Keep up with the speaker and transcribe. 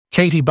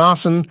Katie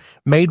Barson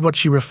made what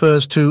she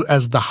refers to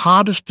as the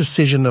hardest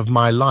decision of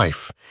my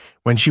life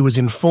when she was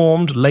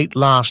informed late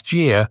last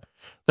year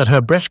that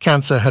her breast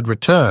cancer had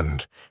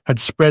returned, had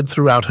spread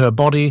throughout her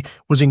body,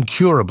 was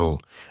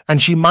incurable, and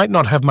she might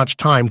not have much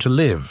time to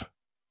live.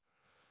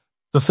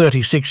 The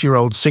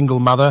 36-year-old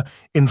single mother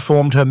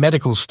informed her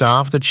medical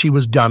staff that she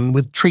was done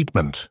with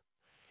treatment.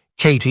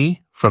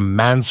 Katie, from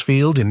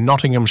Mansfield in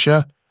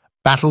Nottinghamshire,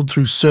 battled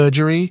through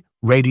surgery,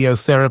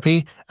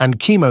 radiotherapy, and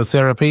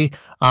chemotherapy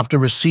after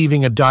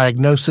receiving a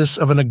diagnosis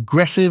of an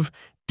aggressive,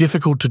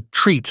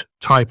 difficult-to-treat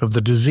type of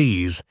the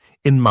disease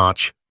in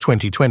March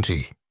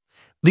 2020.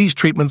 These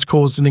treatments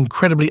caused an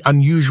incredibly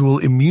unusual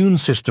immune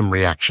system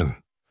reaction.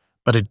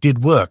 But it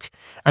did work,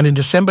 and in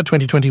December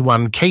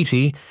 2021,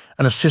 Katie,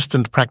 an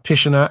assistant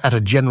practitioner at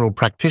a general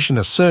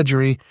practitioner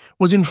surgery,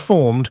 was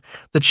informed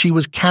that she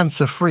was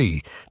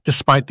cancer-free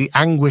despite the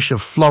anguish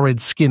of florid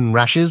skin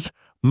rashes,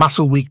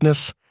 muscle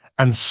weakness,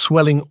 and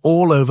swelling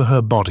all over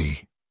her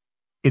body.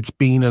 "It's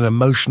been an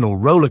emotional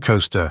roller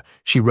coaster,"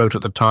 she wrote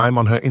at the time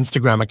on her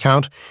Instagram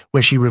account,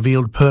 where she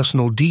revealed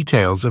personal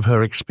details of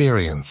her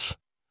experience.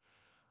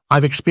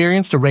 "I've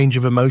experienced a range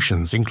of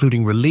emotions,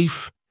 including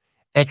relief,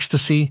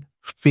 ecstasy,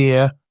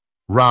 fear,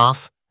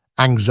 wrath,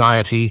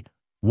 anxiety,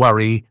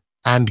 worry,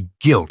 and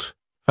guilt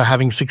for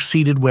having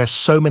succeeded where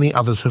so many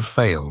others have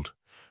failed.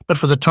 But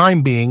for the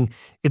time being,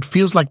 it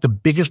feels like the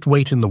biggest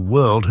weight in the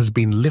world has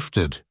been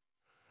lifted."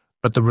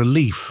 But the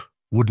relief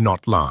would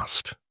not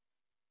last.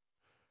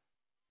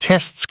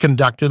 Tests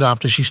conducted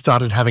after she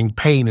started having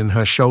pain in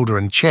her shoulder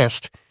and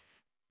chest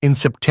in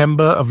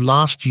September of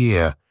last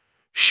year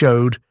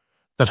showed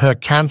that her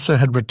cancer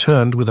had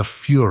returned with a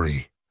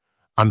fury.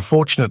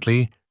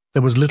 Unfortunately,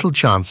 there was little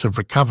chance of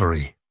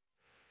recovery.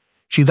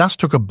 She thus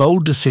took a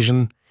bold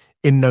decision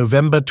in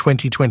November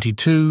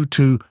 2022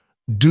 to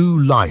do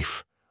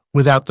life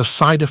without the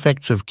side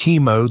effects of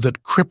chemo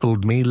that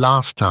crippled me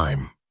last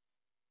time.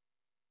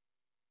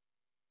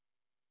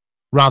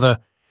 Rather,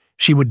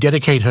 she would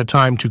dedicate her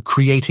time to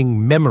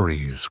creating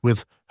memories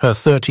with her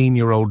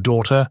 13-year-old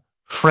daughter,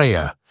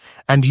 Freya,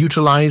 and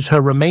utilize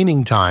her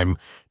remaining time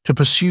to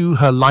pursue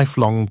her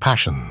lifelong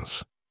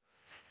passions.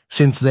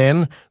 Since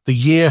then, the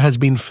year has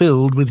been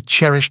filled with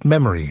cherished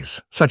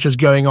memories, such as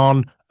going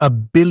on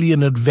 1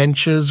 billion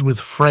adventures with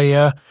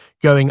Freya,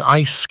 going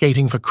ice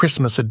skating for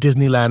Christmas at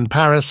Disneyland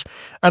Paris,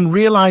 and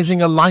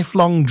realizing a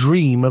lifelong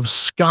dream of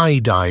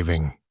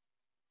skydiving.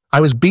 "I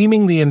was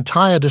beaming the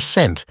entire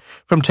descent,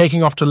 from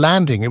taking off to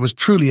landing. It was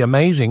truly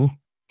amazing,"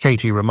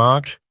 Katie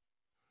remarked.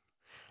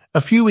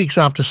 A few weeks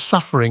after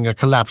suffering a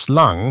collapsed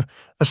lung,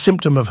 a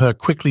symptom of her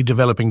quickly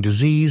developing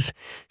disease,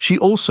 she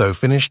also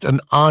finished an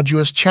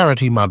arduous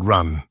charity mud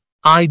run.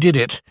 "I did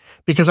it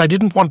because I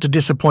didn't want to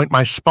disappoint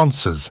my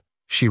sponsors,"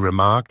 she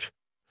remarked.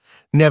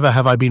 "Never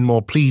have I been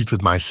more pleased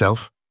with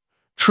myself.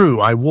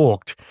 True, I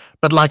walked,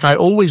 but like I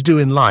always do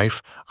in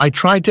life, I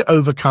tried to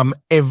overcome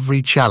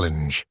every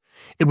challenge.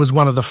 It was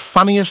one of the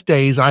funniest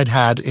days I'd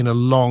had in a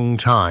long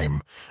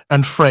time,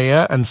 and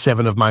Freya and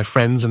 7 of my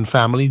friends and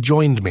family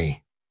joined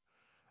me."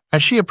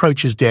 As she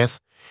approaches death,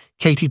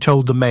 Katie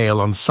told the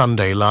Mail on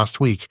Sunday last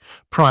week,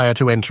 prior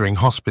to entering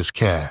hospice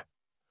care,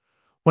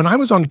 "When I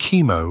was on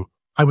chemo,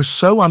 I was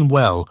so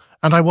unwell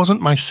and I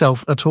wasn't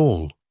myself at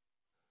all.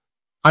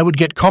 I would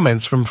get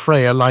comments from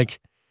Freya like,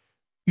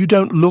 'You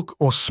don't look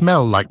or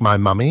smell like my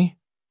mummy.'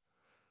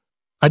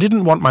 I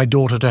didn't want my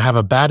daughter to have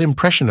a bad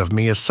impression of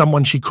me as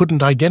someone she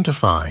couldn't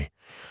identify.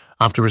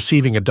 After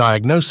receiving a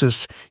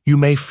diagnosis, you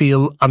may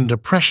feel under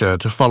pressure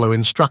to follow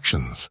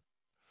instructions.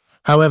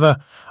 However,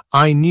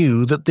 I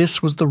knew that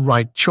this was the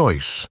right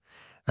choice,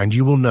 and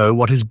you will know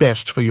what is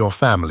best for your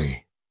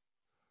family.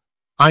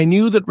 I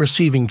knew that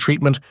receiving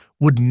treatment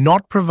would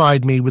not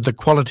provide me with the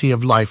quality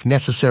of life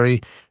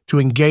necessary to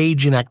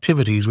engage in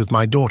activities with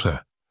my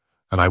daughter,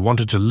 and I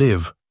wanted to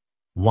live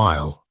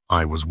while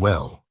I was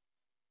well."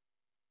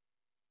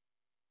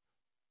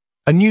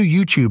 A new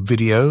YouTube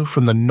video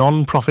from the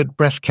non-profit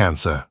Breast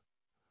Cancer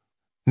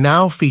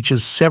now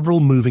features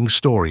several moving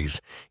stories,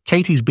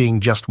 Katie's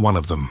being just one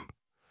of them.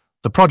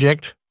 The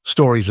project,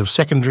 Stories of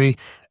Secondary,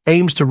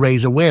 aims to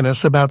raise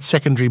awareness about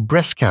secondary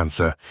breast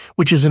cancer,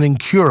 which is an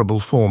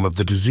incurable form of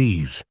the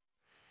disease.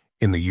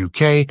 In the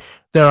UK,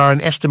 there are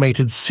an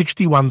estimated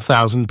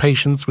 61,000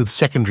 patients with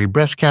secondary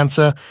breast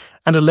cancer,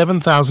 and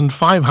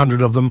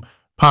 11,500 of them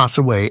pass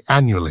away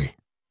annually.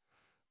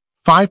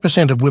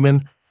 5% of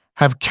women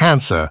have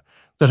cancer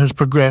that has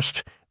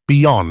progressed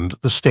beyond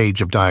the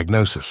stage of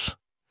diagnosis.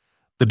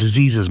 The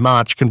disease's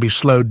march can be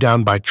slowed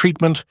down by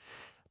treatment,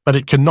 but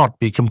it cannot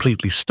be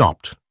completely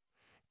stopped.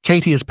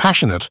 Katie is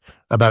passionate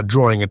about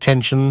drawing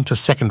attention to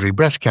secondary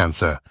breast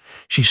cancer.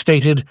 She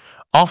stated,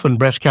 "Often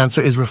breast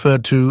cancer is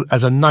referred to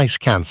as a nice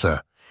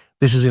cancer.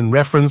 This is in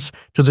reference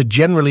to the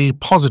generally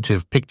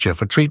positive picture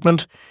for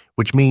treatment,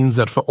 which means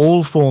that for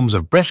all forms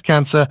of breast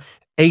cancer,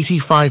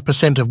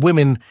 85% of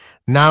women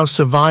now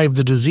survive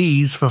the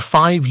disease for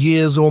 5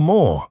 years or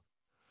more.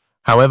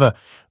 However,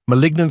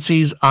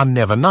 malignancies are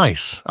never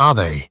nice, are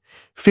they?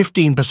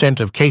 15%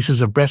 of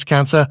cases of breast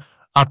cancer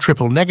are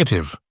triple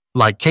negative,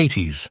 like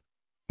Katie's.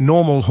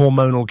 Normal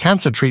hormonal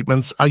cancer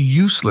treatments are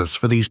useless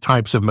for these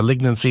types of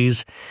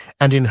malignancies,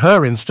 and in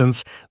her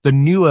instance, the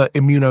newer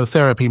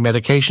immunotherapy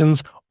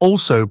medications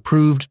also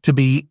proved to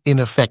be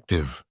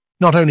ineffective.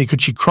 Not only could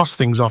she cross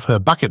things off her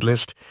bucket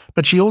list,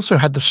 but she also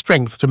had the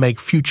strength to make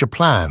future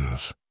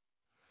plans.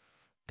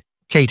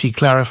 Katie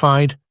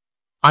clarified,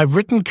 "I've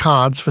written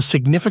cards for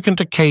significant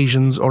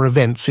occasions or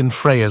events in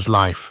Freya's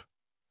life.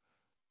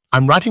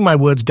 I'm writing my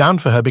words down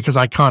for her because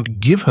I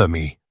can't give her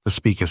me," the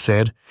speaker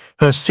said.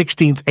 Her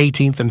 16th,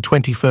 18th and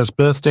 21st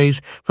birthdays,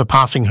 for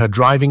passing her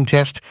driving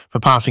test, for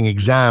passing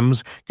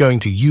exams, going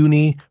to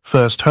uni,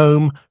 first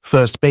home,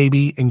 first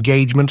baby,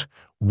 engagement,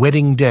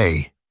 wedding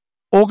day.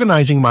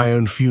 Organizing my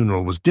own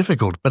funeral was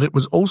difficult, but it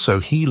was also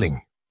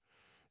healing.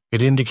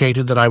 It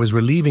indicated that I was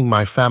relieving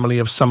my family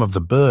of some of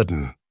the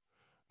burden.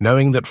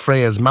 Knowing that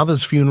Freya's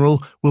mother's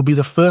funeral will be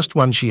the first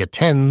one she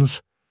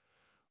attends,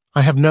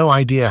 I have no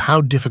idea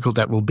how difficult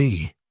that will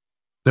be.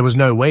 There was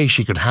no way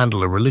she could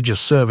handle a religious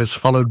service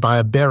followed by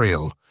a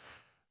burial,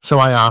 so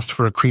I asked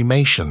for a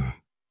cremation.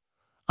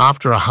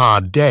 After a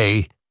hard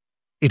day,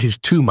 it is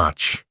too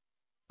much.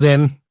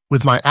 Then,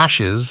 with my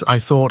ashes, I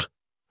thought,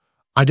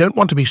 I don't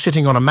want to be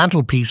sitting on a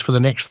mantelpiece for the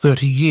next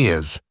 30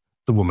 years,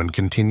 the woman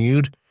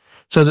continued,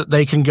 so that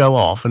they can go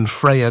off and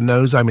Freya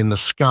knows I'm in the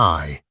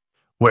sky.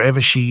 Wherever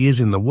she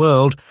is in the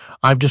world,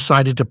 I've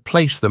decided to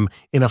place them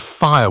in a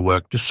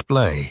firework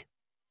display.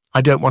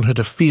 I don't want her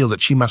to feel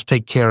that she must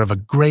take care of a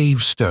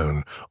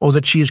gravestone or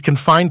that she is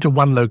confined to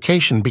one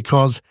location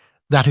because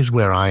that is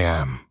where I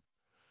am.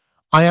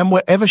 I am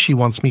wherever she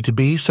wants me to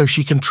be so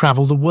she can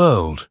travel the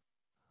world.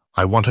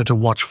 I want her to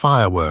watch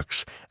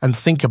fireworks and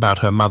think about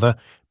her mother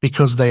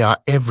because they are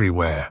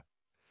everywhere.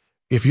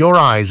 If your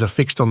eyes are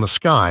fixed on the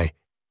sky,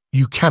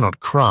 you cannot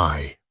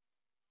cry.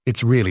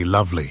 It's really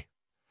lovely.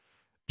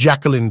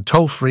 Jacqueline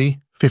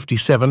Tolfree,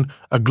 57,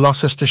 a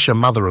Gloucestershire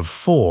mother of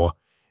 4,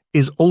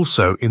 is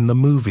also in the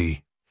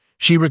movie.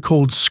 She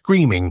recalled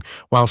screaming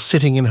while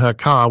sitting in her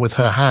car with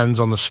her hands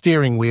on the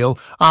steering wheel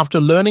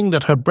after learning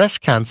that her breast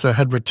cancer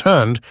had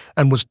returned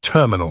and was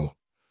terminal.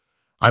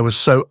 I was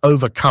so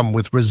overcome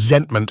with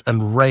resentment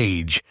and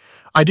rage.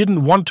 I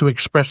didn't want to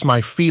express my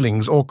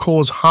feelings or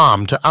cause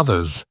harm to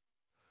others.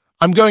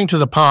 I'm going to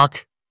the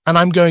park and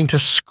I'm going to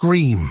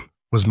scream,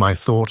 was my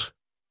thought.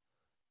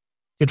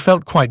 It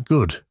felt quite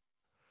good.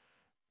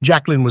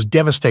 Jacqueline was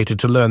devastated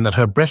to learn that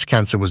her breast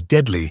cancer was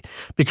deadly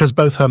because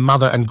both her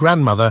mother and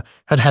grandmother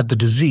had had the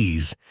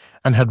disease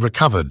and had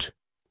recovered.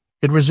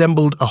 It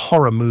resembled a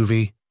horror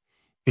movie.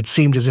 It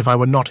seemed as if I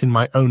were not in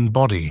my own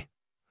body.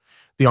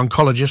 The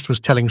oncologist was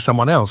telling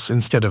someone else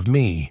instead of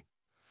me.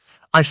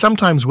 I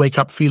sometimes wake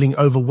up feeling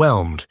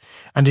overwhelmed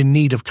and in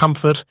need of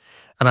comfort,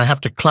 and I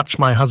have to clutch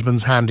my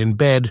husband's hand in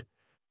bed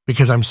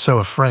because I'm so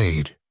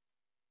afraid.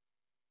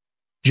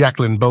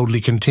 Jacqueline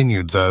boldly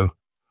continued, though,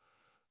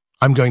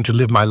 I'm going to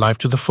live my life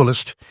to the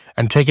fullest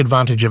and take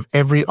advantage of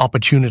every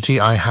opportunity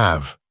I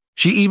have.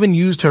 She even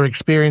used her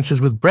experiences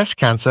with breast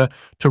cancer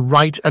to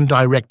write and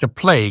direct a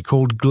play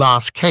called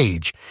Glass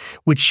Cage,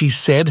 which she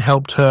said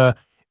helped her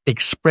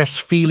express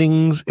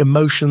feelings,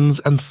 emotions,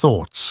 and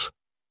thoughts.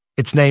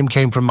 Its name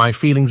came from my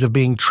feelings of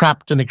being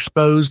trapped and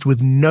exposed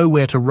with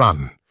nowhere to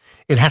run.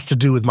 It has to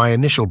do with my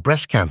initial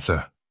breast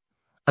cancer.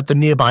 At the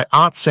nearby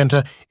arts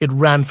centre, it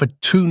ran for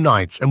 2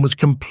 nights and was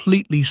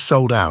completely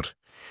sold out.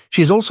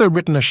 She has also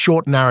written a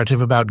short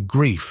narrative about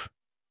grief.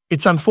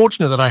 It's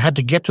unfortunate that I had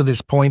to get to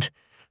this point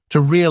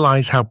to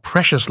realize how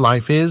precious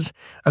life is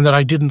and that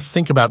I didn't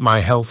think about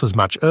my health as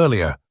much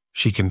earlier,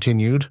 she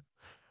continued.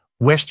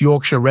 West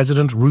Yorkshire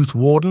resident Ruth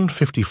Warden,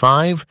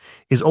 55,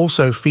 is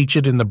also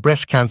featured in the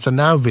Breast Cancer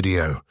Now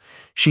video.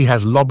 She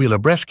has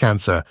lobular breast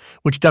cancer,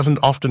 which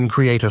doesn't often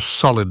create a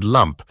solid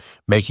lump,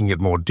 making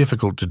it more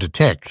difficult to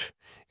detect.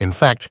 In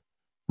fact,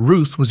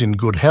 Ruth was in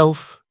good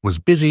health, was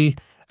busy,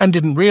 and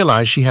didn't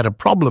realize she had a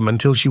problem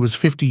until she was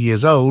 50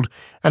 years old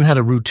and had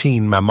a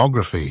routine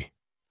mammography.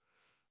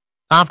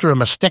 After a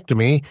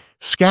mastectomy,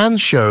 scans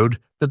showed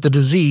that the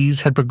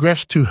disease had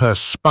progressed to her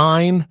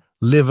spine,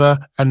 liver,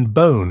 and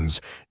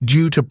bones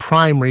due to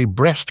primary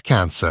breast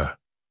cancer.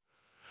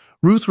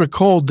 Ruth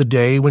recalled the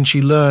day when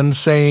she learned,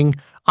 saying,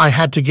 I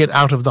had to get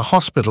out of the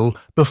hospital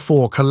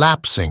before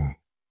collapsing.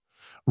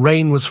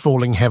 Rain was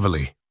falling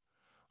heavily.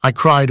 I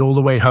cried all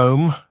the way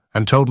home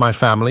and told my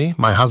family,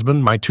 my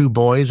husband, my 2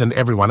 boys, and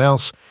everyone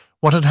else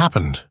what had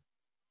happened.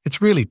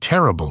 It's really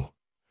terrible.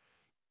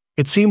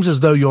 It seems as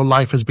though your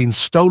life has been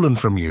stolen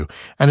from you,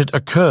 and it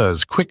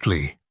occurs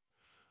quickly.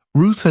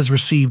 Ruth has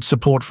received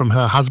support from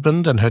her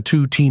husband and her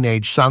 2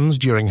 teenage sons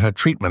during her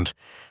treatment.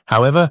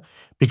 However,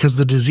 because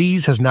the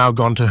disease has now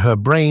gone to her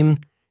brain,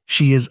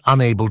 she is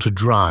unable to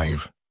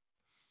drive.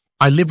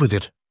 I live with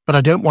it, but I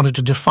don't want it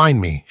to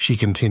define me, she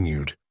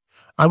continued.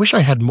 I wish I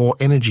had more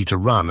energy to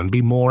run and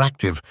be more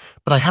active,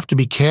 but I have to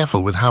be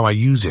careful with how I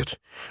use it.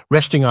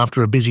 Resting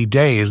after a busy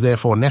day is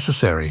therefore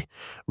necessary.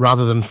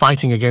 Rather than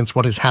fighting against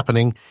what is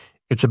happening,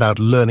 it's about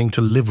learning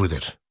to live with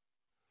it.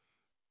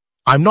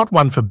 I'm not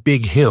one for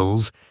big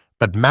hills,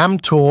 but Mam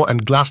Tor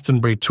and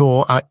Glastonbury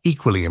Tor are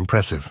equally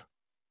impressive.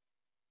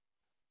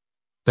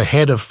 The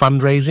head of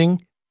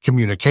fundraising,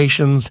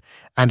 communications,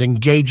 and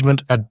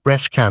engagement at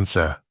breast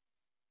cancer.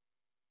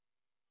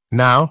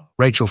 Now,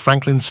 Rachel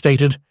Franklin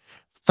stated,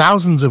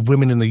 thousands of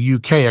women in the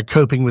UK are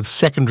coping with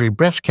secondary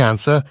breast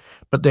cancer,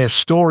 but their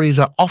stories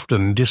are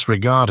often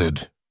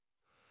disregarded.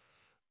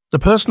 The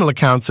personal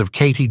accounts of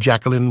Katie,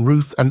 Jacqueline,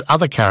 Ruth, and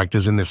other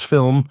characters in this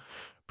film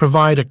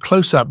provide a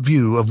close-up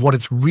view of what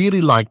it's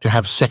really like to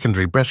have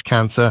secondary breast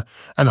cancer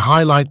and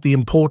highlight the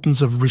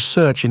importance of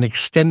research in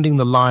extending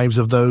the lives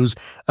of those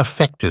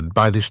affected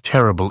by this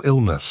terrible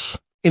illness.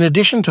 In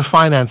addition to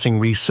financing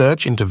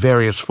research into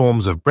various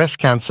forms of breast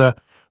cancer,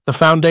 the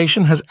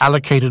Foundation has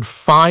allocated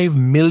 £5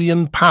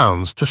 million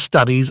to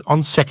studies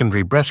on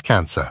secondary breast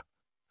cancer.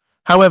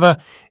 However,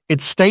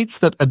 it states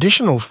that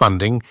additional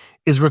funding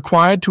is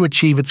required to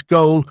achieve its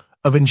goal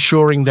of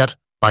ensuring that,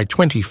 by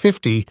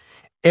 2050,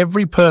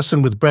 every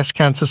person with breast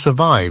cancer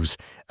survives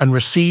and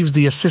receives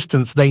the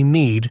assistance they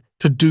need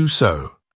to do so.